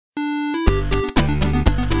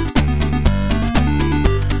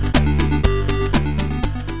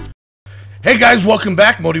Hey guys, welcome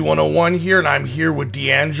back. Modi101 here, and I'm here with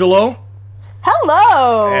D'Angelo.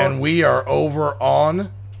 Hello! And we are over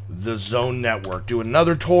on the Zone Network doing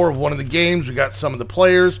another tour of one of the games. We got some of the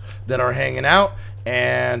players that are hanging out,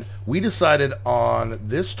 and we decided on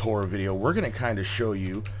this tour video we're going to kind of show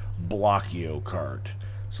you Blockio Kart.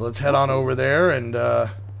 So let's head on over there and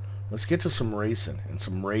let's get to some racing and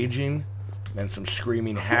some raging and some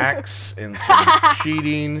screaming hacks and some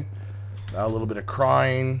cheating. A little bit of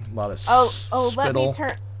crying, a lot of spittle.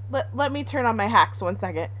 Let me turn on my hacks 1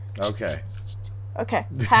 second. Okay. Okay.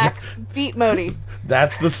 Hacks beat Modi.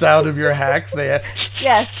 That's the sound of your hacks.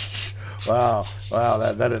 Yes. Wow.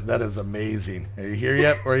 That is amazing. Are you here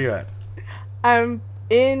yet? Where are you at? I'm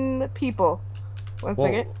in people. One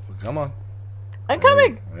second. Come on. I'm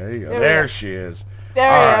coming. There you go. There she is. There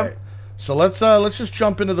I am. So let's just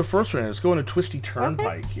jump into the first one. Let's go into Twisty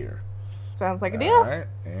Turnpike here. Sounds like a deal. All right,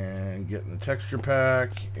 and get in the texture pack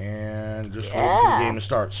and just wait for the game to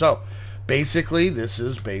start. So, basically, this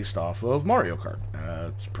is based off of Mario Kart.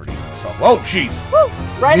 It's pretty soft. Oh, jeez!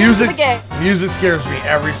 Right into the game. Music scares me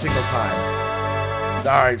every single time.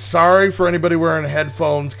 All right, sorry for anybody wearing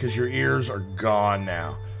headphones because your ears are gone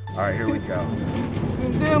now. All right, here we go.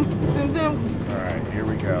 Zoom, zoom, zoom, zoom. All right, here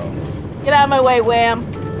we go. Get out of my way, Wham!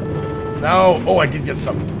 No! Oh, I did get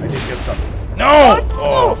something. No!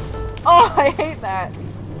 Oh! Oh, I hate that.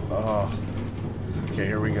 Oh. Okay,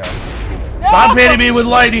 here we go. Stop hitting me with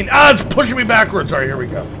lightning! Ah, it's pushing me backwards. All right, here we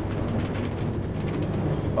go.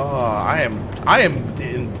 Oh, I am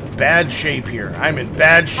in bad shape here. I'm in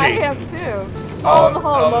bad shape. I am too. Oh, in the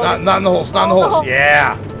hole, not in the holes. Not in the holes.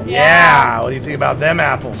 Yeah. What do you think about them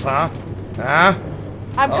apples, huh? Huh?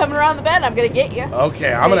 I'm coming around the bend. I'm gonna get you.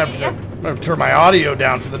 Okay, I'm gonna turn my audio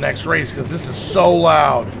down for the next race because this is so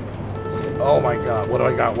loud. Oh my God, what do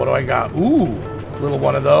I got? Ooh, little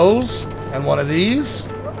one of those and one of these.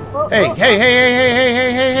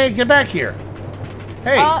 Hey, get back here.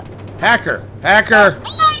 Hey, hacker.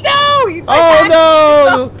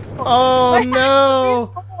 Oh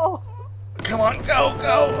no. Come on, go.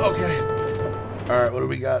 Okay. All right, what do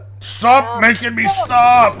we got? Stop making me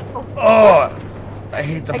stop. Oh, I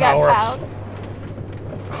hate the power-ups.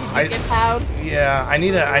 I get powered. Yeah, I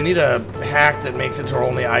need a hack that makes it to where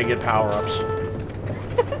only I get power-ups.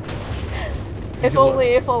 If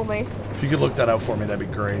only. If you could look that up for me, that'd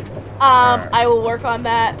be great. Right. I will work on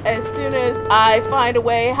that as soon as I find a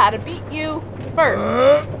way how to beat you first.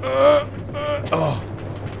 Oh,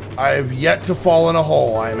 I have yet to fall in a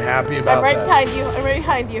hole. I'm happy about that. I'm right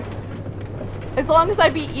behind you. As long as I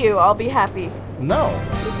beat you, I'll be happy. No.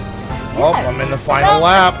 Yes. Oh, I'm in the final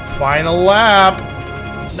lap.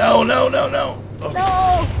 No. Okay.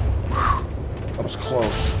 No. That was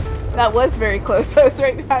close. That was very close. I was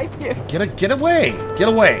right behind you. Get away. Get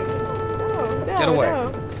away. No. Get away.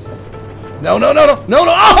 No. Oh,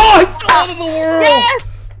 I fell out of the world.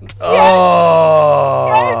 Yes. Oh.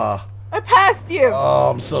 Yes. I passed you. Oh,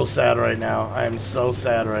 I'm so sad right now. I am so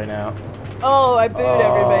sad right now. Oh, I booed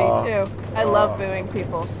everybody too. I love booing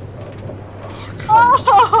people.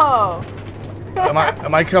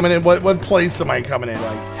 Am I coming in? What place am I coming in?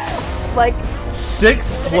 Like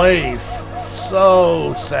 6th place.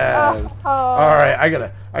 So sad. All right, I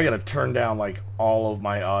gotta turn down like all of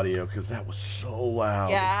my audio because that was so loud.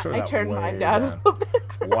 Yeah, I turned mine down a little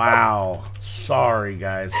bit. Wow. Sorry,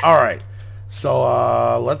 guys. All right.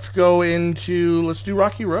 So let's do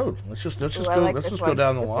Rocky Road. Let's just go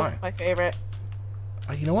down the line. One's my favorite.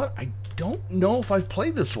 You know what? I don't know if I've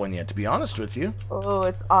played this one yet, to be honest with you. Oh,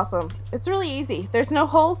 it's awesome. It's really easy. There's no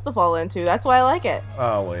holes to fall into. That's why I like it.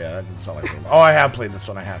 Oh, well, yeah, that doesn't sound like me. Oh, I have played this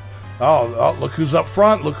one. I have. Oh, look who's up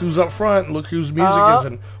front. Look whose music is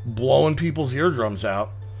and blowing people's eardrums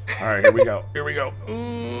out. All right, here we go.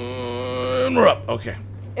 And we're up. Okay.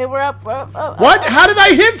 And we're up. What? How did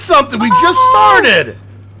I hit something? We just started.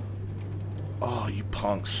 Oh, you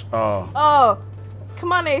punks. Oh.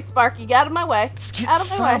 Come on, Sparky. Get out of my way. Out of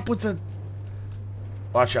my way. With the...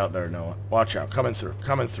 Watch out there, Noah. Watch out. Coming through.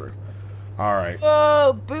 All right.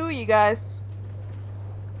 Oh, boo, you guys.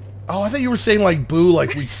 Oh, I thought you were saying like boo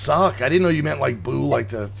like we suck. I didn't know you meant like boo like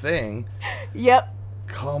the thing. Yep.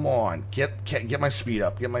 Come on. Get my speed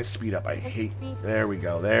up. I hate... There we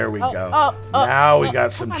go. Now we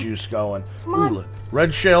got some juice going. Ooh,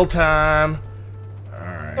 red shell time. All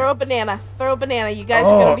right. Throw a banana. You guys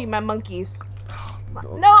are going to be my monkeys.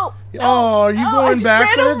 No. Oh, are you going backwards? I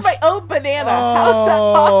just ran over my own banana. How's that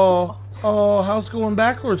possible? Oh, how's going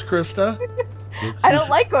backwards, Krista? I don't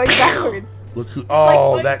like going backwards. Look who. It's like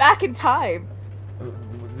going back in time.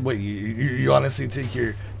 Wait, you honestly think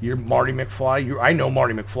you're Marty McFly? I know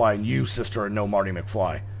Marty McFly, and you, sister, know Marty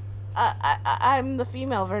McFly. I'm the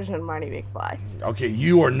female version of Marty McFly. Okay,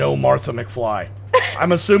 you are no Martha McFly.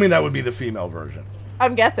 I'm assuming that would be the female version.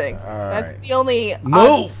 I'm guessing. All That's right. the only...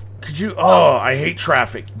 Move! Could you... Oh, I hate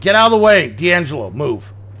traffic. Get out of the way. D'Angelo,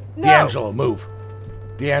 move. No. D'Angelo, move.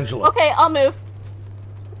 D'Angelo. Okay, I'll move.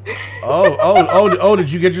 Oh,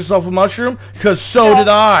 did you get yourself a mushroom? Because so did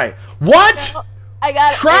I. What? No, I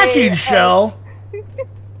got Tracking shell?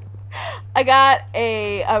 I got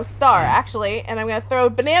a star, actually, and I'm going to throw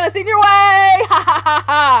bananas in your way! Ha ha ha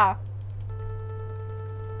ha!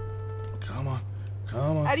 Come on.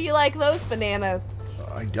 Come on. How do you like those bananas?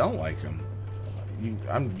 I don't like them.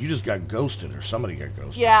 You just got ghosted, or somebody got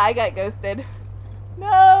ghosted. Yeah, I got ghosted.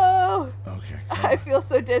 No! Okay. I feel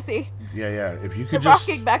so dizzy. Yeah. If you could I'm just...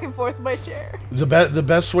 rocking back and forth in my chair. The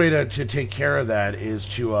best way to take care of that is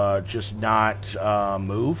to just not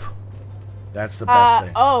move. That's the best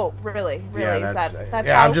thing. Oh, really? Yeah, That's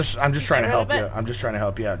yeah. how I'm just trying to get rid help of you. it? I'm just trying to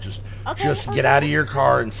help you out. Just Okay. get out of your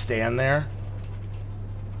car and stand there.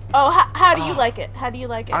 Oh, how do you like it? How do you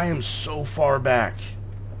like it? I am so far back.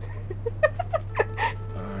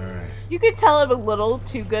 Alright. You could tell I'm a little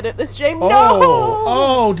too good at this game. Oh, No!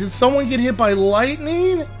 oh, did someone get hit by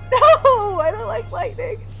lightning? No! I don't like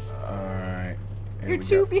lightning. Alright. You're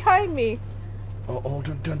too behind me. Oh,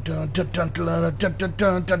 dun dun dun dun dun dun dun dun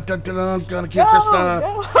dun dun dun dun. Gonna kick No, Krista.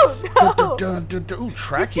 no. Ooh, You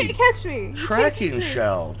tracking. can't catch me. You can't Tracking catch me.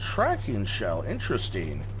 shell. Tracking shell.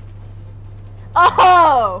 Interesting.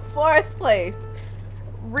 Oh, 4th place.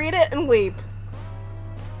 Read it and weep.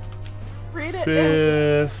 Read it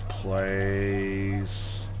and 5th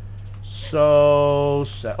place. So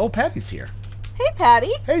sad. Oh, Patty's here. Hey,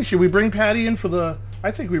 Patty. Hey, should we bring Patty in for the...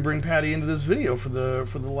 I think we bring Patty into this video for the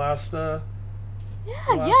last last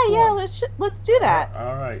Yeah. one. Let's do that.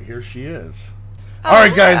 All right, here she is. Oh,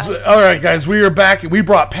 All right, guys, we are back. We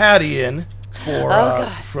brought Patty in for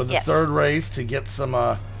the yes. 3rd race to get some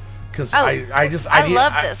because Oh, I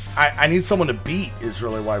love this. I need someone to beat is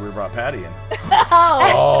really why we brought Patty in.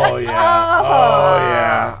 Oh, Oh yeah. Oh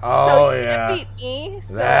yeah. Oh so you yeah. beat me.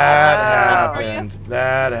 So That good for you. happened.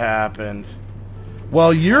 That happened.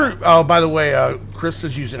 Well, you're. Oh, by the way,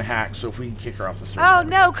 Krista's using hacks, so if we can kick her off the server. Oh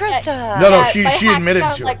no, Krista! No, Yeah, she my hack admitted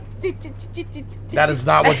sounds to like it. That is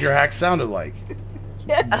not what your hack sounded like.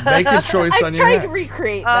 Yeah. Make a choice I'm on your trying to hacks.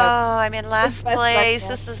 recreate Oh, that. I'm in last best I place. can.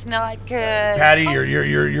 This is not good. Patty,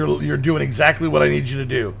 you're doing exactly what I need you to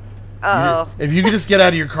do. Oh. If you could just get out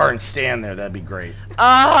of your car and stand there, that'd be great.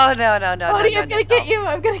 Oh no. Odie, I'm gonna get you.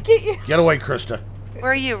 I'm gonna get you. Get away, Krista.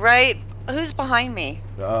 Where are you? Right? Who's behind me?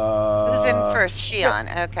 Who's in first?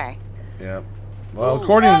 Shion. Okay. Yep. Well,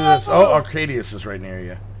 according to this, Arcadius is right near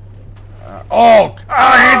you. I hate the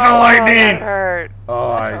That lightning. hurt. Oh,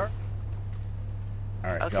 All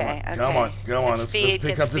right, Okay, come on. Get Let's speed,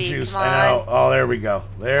 pick get up the speed, juice. come I know. on. Oh, there we go.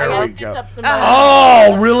 There I we picked go. up the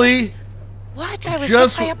Oh, really? What? I was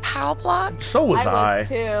Just- hit by a pow block? So was I I. was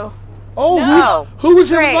too. Oh, No. who was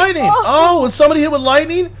hit with Great. lightning? Oh. Oh, was somebody hit with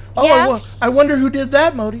lightning? Oh, Yes. I wonder who did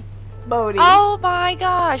that, Modi. Bodie. Oh my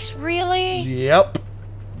gosh, really? Yep.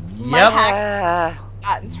 My Yep. hack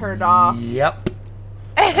gotten turned off. Yep.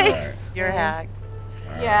 Alright. You're hacked.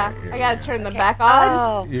 Yeah, Alright, I gotta turn them Okay. back on.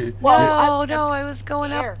 Oh. You- Well, No, I was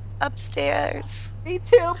going Here. upstairs. Me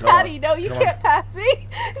too, Patty. No, you come can't pass me.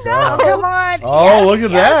 Come No. on. Come on. Oh, yes, look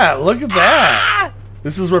at yes. that. Look at that. Ah!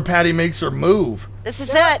 This is where Patty makes her move. This is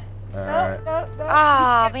it. Alright. No.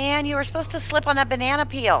 Oh man, you were supposed to slip on that banana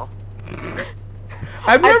peel.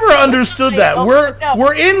 I've never understood that. Oh, We're no.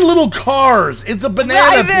 we're in little cars. It's a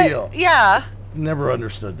banana peel. Yeah. Never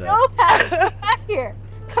understood that. No, Patty, come back here.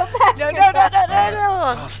 Come back No, here. no, no, Patty. no, no,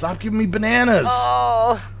 no. Oh, stop giving me bananas.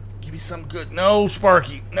 Oh. Give me something good. No,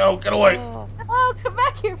 Sparky. No, get away. Oh. Oh, come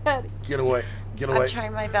back here, Patty. Get away. Get away. I'm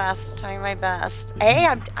trying my best. Hey,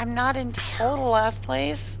 I'm not in total last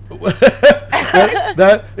place.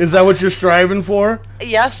 that is that what you're striving for?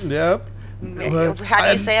 Yes. Yep. How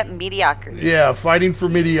do you say it? Mediocrity. Yeah, fighting for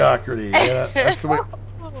mediocrity. Yeah, that's the way.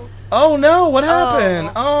 Oh no! What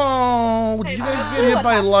happened? Oh, did you guys get hit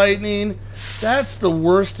by lightning? That's the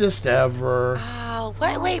worstest ever. Oh,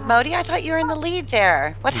 wait, Modi, I thought you were in the lead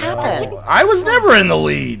there. What happened? No, I was never in the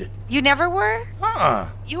lead. You never were?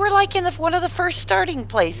 You were like in one of the first starting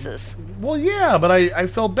places. Well, yeah, but I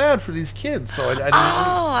felt bad for these kids, so I didn't.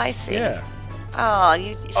 Oh, I see. Yeah. Oh,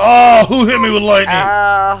 you. Oh, who hit me with lightning?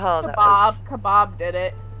 Oh, that was- Kebab did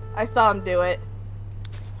it. I saw him do it.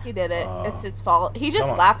 He did it. Oh. It's his fault. He just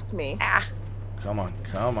Come on. laps me. Ah. Come on.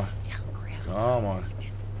 Grab. Come on.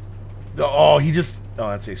 Oh, he just... Oh,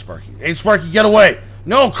 that's A Sparky. Hey, Sparky, get away.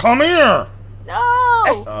 No, come here. No!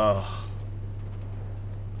 Oh.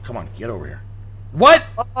 Come on, get over here. What?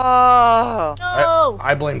 Oh. No.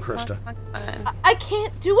 I blame Krista. I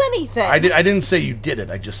can't do anything. I didn't say you did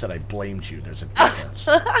it. I just said I blamed you. There's a difference.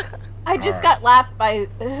 I just got lapped by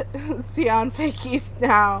Sion Fakies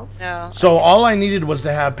now. No. So all I needed was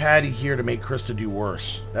to have Patty here to make Krista do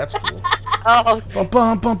worse. That's cool. Oh.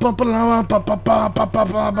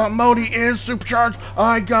 Modi is supercharged.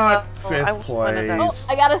 I got I fifth want one of place. those.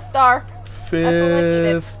 I got a star.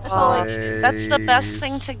 Fifth That's all I needed. That's the best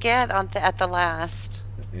thing to get at the last.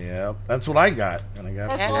 Yep, that's what I got, and I got.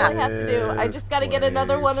 That's all I have to do. I just got to get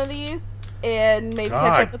another one of these and maybe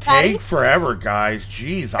catch up God, with Patty. take forever, guys.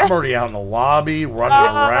 Jeez, I'm already out in the lobby running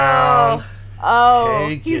around. Oh,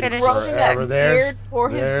 Take he's it growing that forever. beard for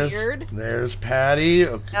his beard. There's Patty.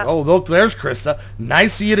 Okay. Yep. Oh, look, there's Krista.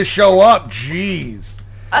 Nice of you to show up. Jeez.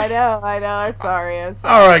 I know. I'm sorry.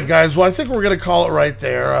 All right, guys. Well, I think we're going to call it right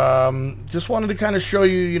there. Just wanted to kind of show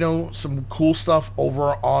you, you know, some cool stuff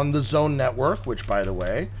over on the Zone Network, which, by the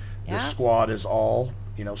way, this squad is all,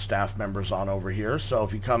 you know, staff members on over here. So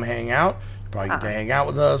if you come hang out, you probably get to hang out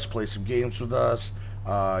with us, play some games with us.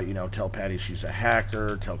 You know, tell Patty she's a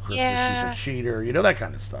hacker, tell Krista she's a cheater, you know, that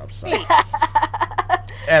kind of stuff. So.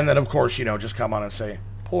 And then, of course, you know, just come on and say,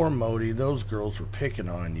 poor Modi, those girls were picking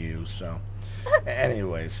on you. So,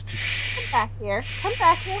 anyways. Come back here. Come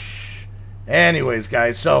back here. Anyways,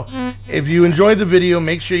 guys, so if you enjoyed the video,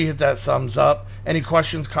 make sure you hit that thumbs up. Any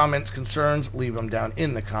questions, comments, concerns, leave them down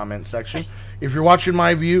in the comment section. If you're watching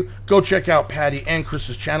my view, go check out Patty and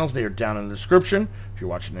Chris's channels. They are down in the description. If you're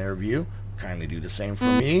watching their view, kindly do the same for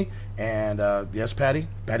me. And yes, Patty?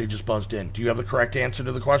 Patty just buzzed in. Do you have the correct answer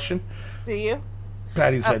to the question? Do you?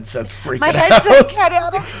 Patty's headset's freaking My out. headset's cut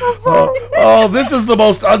out. I'm so sorry. Oh, this is the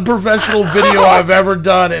most unprofessional video I've ever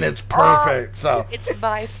done, and it's perfect. So It's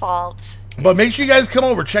my fault. But make sure you guys come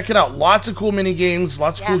over. Check it out. Lots of cool mini games.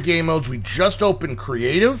 Lots of cool game modes. We just opened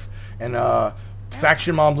Creative. And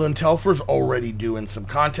Faction Mom Lynn Telfer's already doing some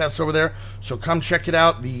contests over there. So come check it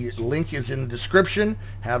out. The link is in the description.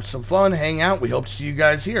 Have some fun. Hang out. We hope to see you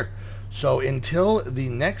guys here. So until the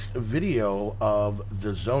next video of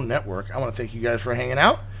the Zone Network, I want to thank you guys for hanging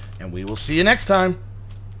out. And we will see you next time.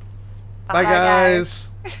 Bye, guys.